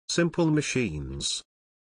Simple machines.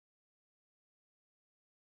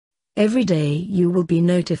 Every day you will be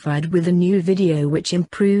notified with a new video which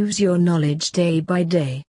improves your knowledge day by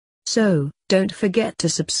day. So, don't forget to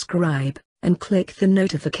subscribe, and click the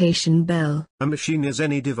notification bell. A machine is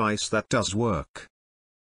any device that does work.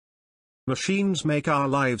 Machines make our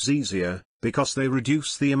lives easier, because they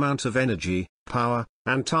reduce the amount of energy, power,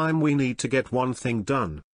 and time we need to get one thing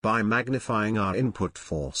done, by magnifying our input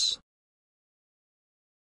force.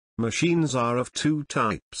 Machines are of two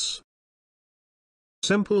types: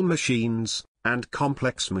 simple machines, and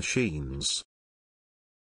complex machines.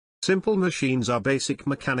 Simple machines are basic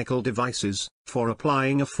mechanical devices, for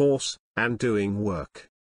applying a force, and doing work.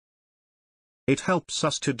 It helps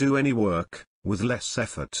us to do any work, with less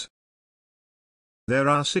effort. There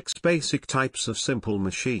are 6 basic types of simple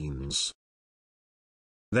machines.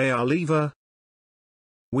 They are lever,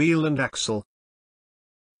 wheel and axle,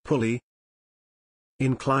 pulley,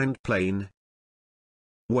 inclined plane,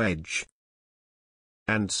 wedge,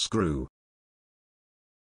 and screw.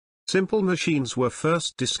 Simple machines were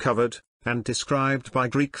first discovered, and described by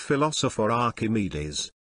Greek philosopher Archimedes.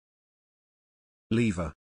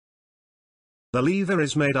 Lever. The lever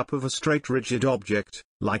is made up of a straight rigid object,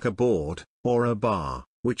 like a board, or a bar,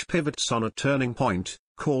 which pivots on a turning point,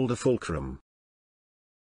 called a fulcrum.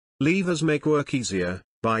 Levers make work easier,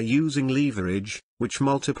 by using leverage, which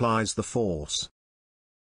multiplies the force.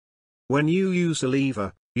 When you use a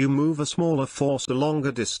lever, you move a smaller force a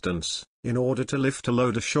longer distance, in order to lift a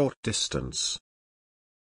load a short distance.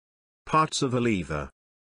 Parts of a lever.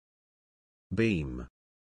 Beam.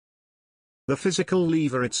 The physical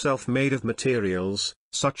lever itself made of materials,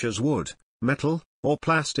 such as wood, metal, or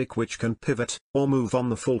plastic, which can pivot, or move on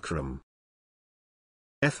the fulcrum.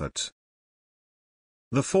 Effort.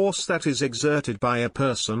 The force that is exerted by a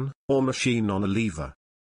person, or machine on a lever.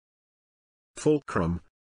 Fulcrum.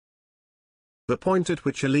 The point at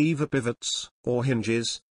which a lever pivots, or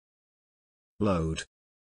hinges. Load.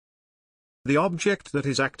 The object that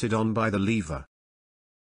is acted on by the lever.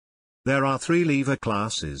 There are 3 lever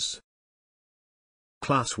classes.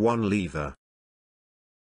 Class 1 lever.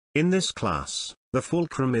 In this class, the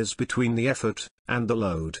fulcrum is between the effort, and the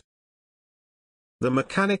load. The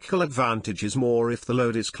mechanical advantage is more if the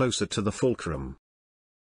load is closer to the fulcrum.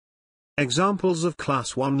 Examples of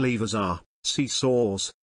Class 1 levers are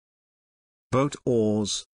seesaws, boat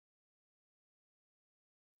oars,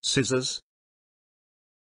 scissors,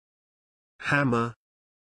 hammer,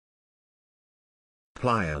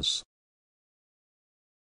 pliers.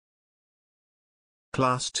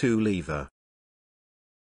 Class 2 lever.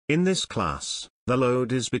 In this class, the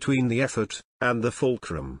load is between the effort, and the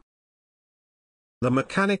fulcrum. The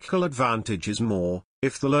mechanical advantage is more,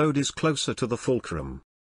 if the load is closer to the fulcrum.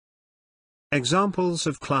 Examples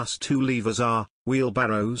of Class 2 levers are,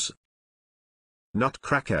 wheelbarrows,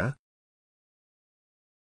 nutcracker,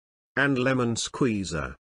 and lemon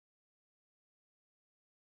squeezer.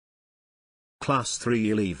 Class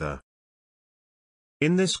 3 lever.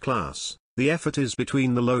 In this class, the effort is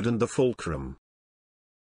between the load and the fulcrum.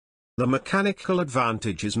 The mechanical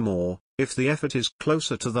advantage is more, if the effort is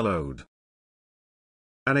closer to the load.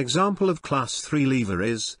 An example of Class 3 lever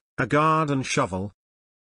is, a garden shovel,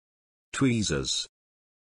 tweezers.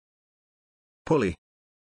 Pulley.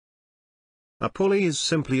 A pulley is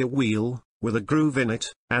simply a wheel, with a groove in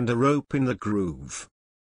it, and a rope in the groove.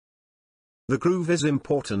 The groove is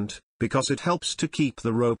important, because it helps to keep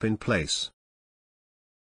the rope in place.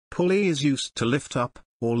 Pulley is used to lift up,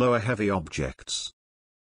 or lower heavy objects.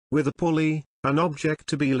 With a pulley, an object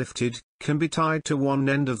to be lifted, can be tied to one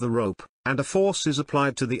end of the rope, and a force is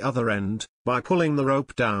applied to the other end, by pulling the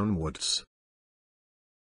rope downwards.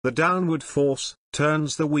 The downward force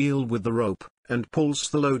turns the wheel with the rope, and pulls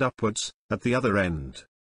the load upwards, at the other end.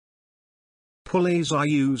 Pulleys are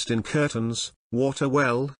used in curtains, water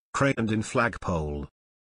well, crane and in flagpole.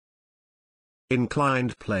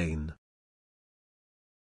 Inclined plane.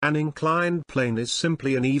 An inclined plane is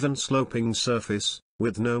simply an even sloping surface,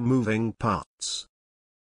 with no moving parts.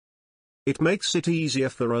 It makes it easier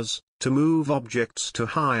for us, to move objects to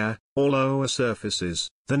higher, or lower surfaces,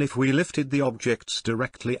 than if we lifted the objects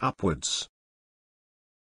directly upwards.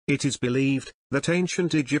 It is believed, that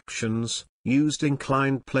ancient Egyptians, used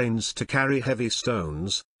inclined planes to carry heavy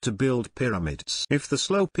stones, to build pyramids. If the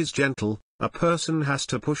slope is gentle, a person has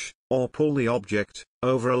to push, or pull the object,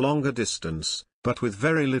 over a longer distance, but with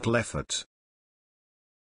very little effort.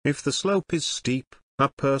 If the slope is steep, a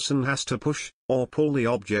person has to push, or pull the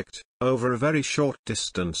object, over a very short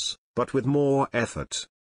distance, but with more effort.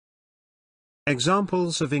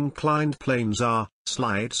 Examples of inclined planes are,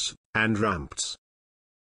 slides, and ramps.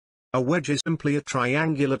 A wedge is simply a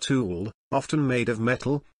triangular tool, often made of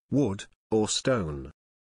metal, wood, or stone.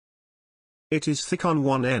 It is thick on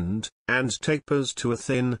one end, and tapers to a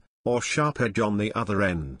thin, or sharp edge on the other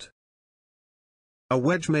end. A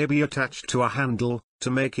wedge may be attached to a handle, to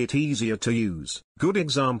make it easier to use. Good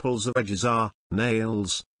examples of wedges are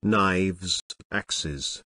nails, knives,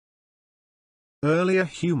 axes. Earlier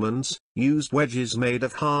humans used wedges made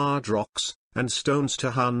of hard rocks and stones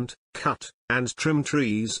to hunt, cut, and trim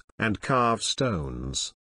trees, and carve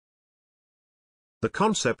stones. The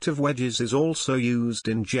concept of wedges is also used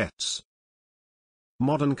in jets,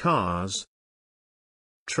 modern cars,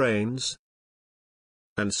 trains,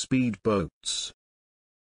 and speedboats.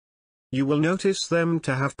 You will notice them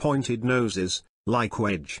to have pointed noses, like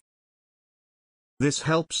wedge. This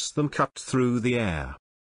helps them cut through the air.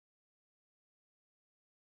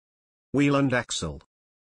 Wheel and axle.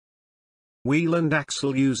 Wheel and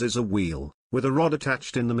axle uses a wheel, with a rod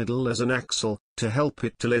attached in the middle as an axle, to help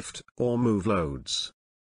it to lift or move loads.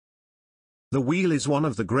 The wheel is one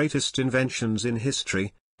of the greatest inventions in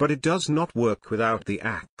history, but it does not work without the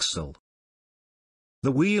axle.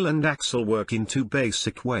 The wheel and axle work in two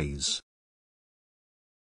basic ways.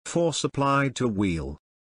 Force applied to wheel.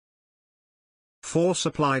 Force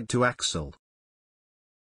applied to axle.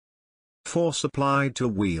 Force applied to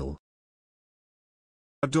wheel.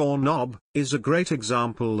 A doorknob is a great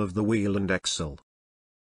example of the wheel and axle.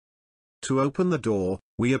 To open the door,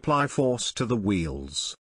 we apply force to the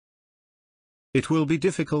wheels. It will be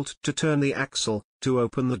difficult to turn the axle to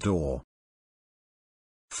open the door.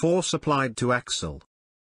 Force applied to axle.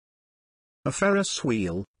 A Ferris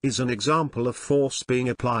wheel is an example of force being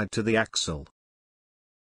applied to the axle.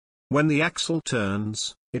 When the axle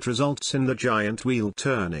turns, it results in the giant wheel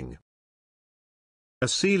turning. A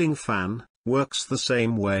ceiling fan works the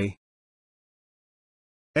same way.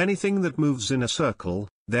 Anything that moves in a circle,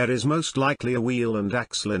 there is most likely a wheel and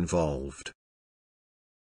axle involved.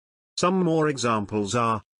 Some more examples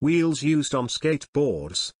are wheels used on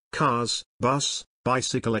skateboards, cars, bus,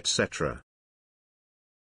 bicycle, etc.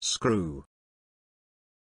 Screw.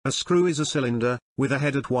 A screw is a cylinder, with a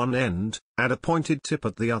head at one end, and a pointed tip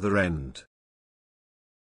at the other end.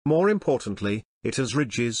 More importantly, it has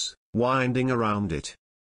ridges, winding around it.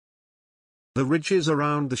 The ridges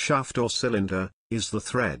around the shaft or cylinder, is the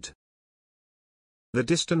thread. The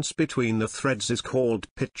distance between the threads is called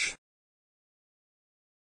pitch.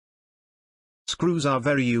 Screws are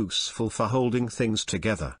very useful for holding things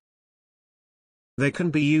together. They can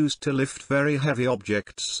be used to lift very heavy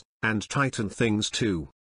objects, and tighten things too.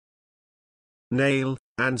 Nail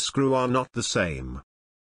and screw are not the same.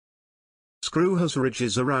 Screw has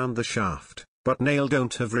ridges around the shaft, but nail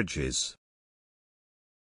don't have ridges.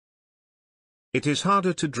 It is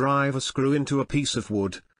harder to drive a screw into a piece of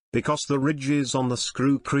wood, because the ridges on the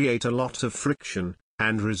screw create a lot of friction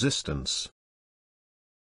and resistance.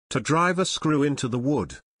 To drive a screw into the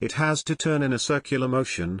wood, it has to turn in a circular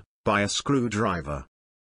motion, by a screwdriver.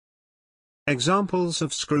 Examples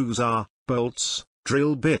of screws are bolts,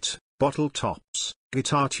 drill bit, bottle tops,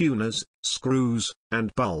 guitar tuners, screws,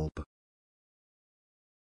 and bulb.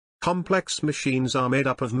 Complex machines are made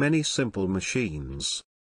up of many simple machines.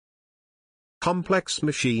 Complex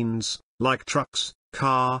machines, like trucks,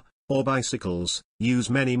 car, or bicycles, use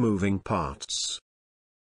many moving parts.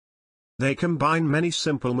 They combine many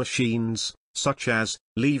simple machines, such as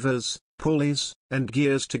levers, pulleys, and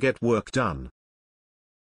gears to get work done.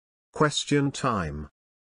 Question time.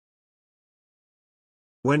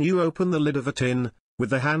 When you open the lid of a tin,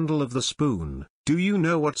 with the handle of the spoon, do you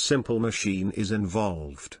know what simple machine is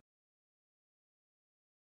involved?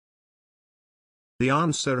 The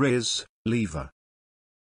answer is lever.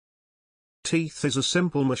 Teeth is a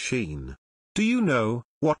simple machine. Do you know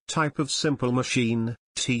what type of simple machine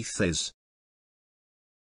teeth is?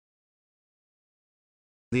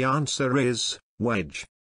 The answer is wedge.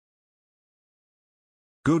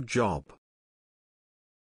 Good job.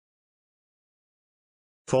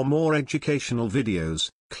 For more educational videos,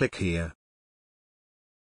 click here.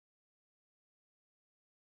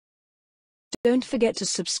 Don't forget to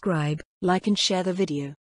subscribe, like and share the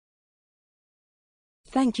video.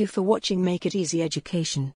 Thank you for watching Make It Easy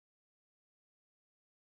Education.